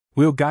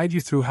We'll guide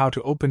you through how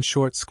to open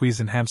short squeeze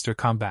in Hamster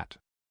Kombat.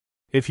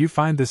 If you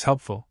find this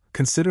helpful,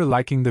 consider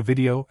liking the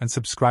video and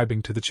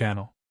subscribing to the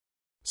channel.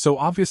 So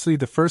obviously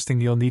the first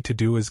thing you'll need to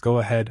do is go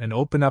ahead and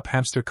open up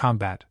Hamster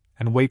Kombat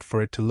and wait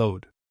for it to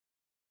load.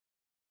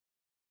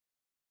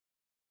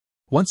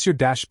 Once your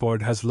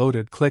dashboard has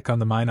loaded, click on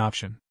the Mine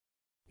option.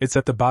 It's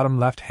at the bottom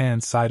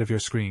left-hand side of your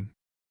screen.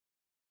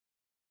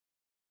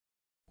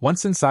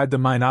 Once inside the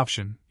Mine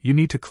option, you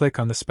need to click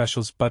on the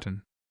Specials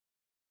button.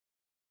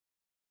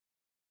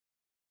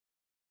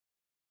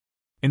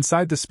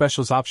 Inside the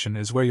Specials option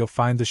is where you'll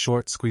find the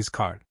short squeeze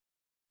card.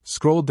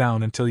 Scroll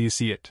down until you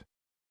see it.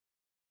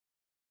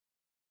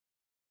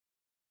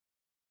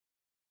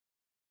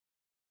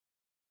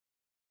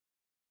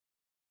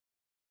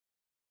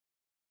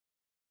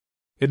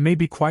 It may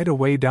be quite a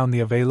way down the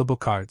available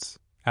cards,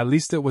 at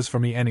least it was for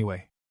me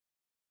anyway.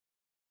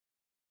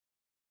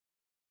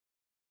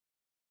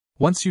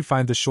 Once you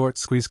find the short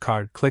squeeze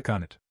card, click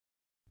on it.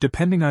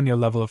 Depending on your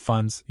level of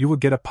funds, you will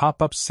get a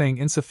pop-up saying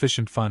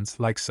insufficient funds,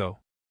 like so.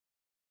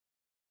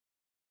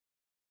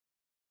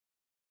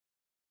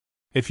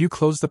 If you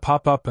close the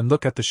pop-up and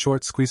look at the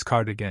short squeeze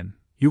card again,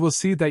 you will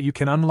see that you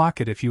can unlock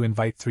it if you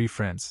invite 3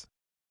 friends.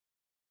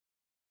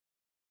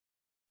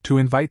 To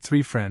invite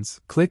 3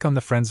 friends, click on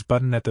the Friends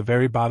button at the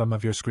very bottom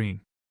of your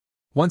screen.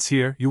 Once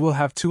here, you will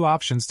have 2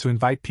 options to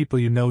invite people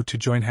you know to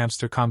join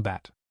Hamster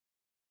Kombat.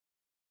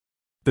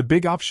 The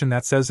big option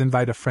that says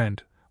Invite a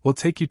Friend will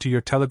take you to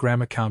your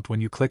Telegram account when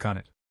you click on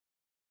it.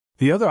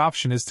 The other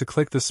option is to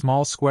click the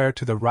small square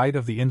to the right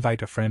of the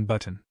Invite a Friend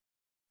button.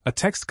 A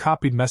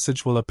text-copied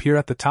message will appear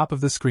at the top of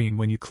the screen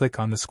when you click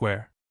on the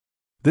square.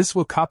 This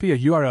will copy a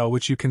URL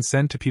which you can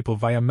send to people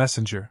via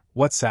Messenger,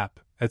 WhatsApp,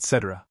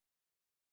 etc.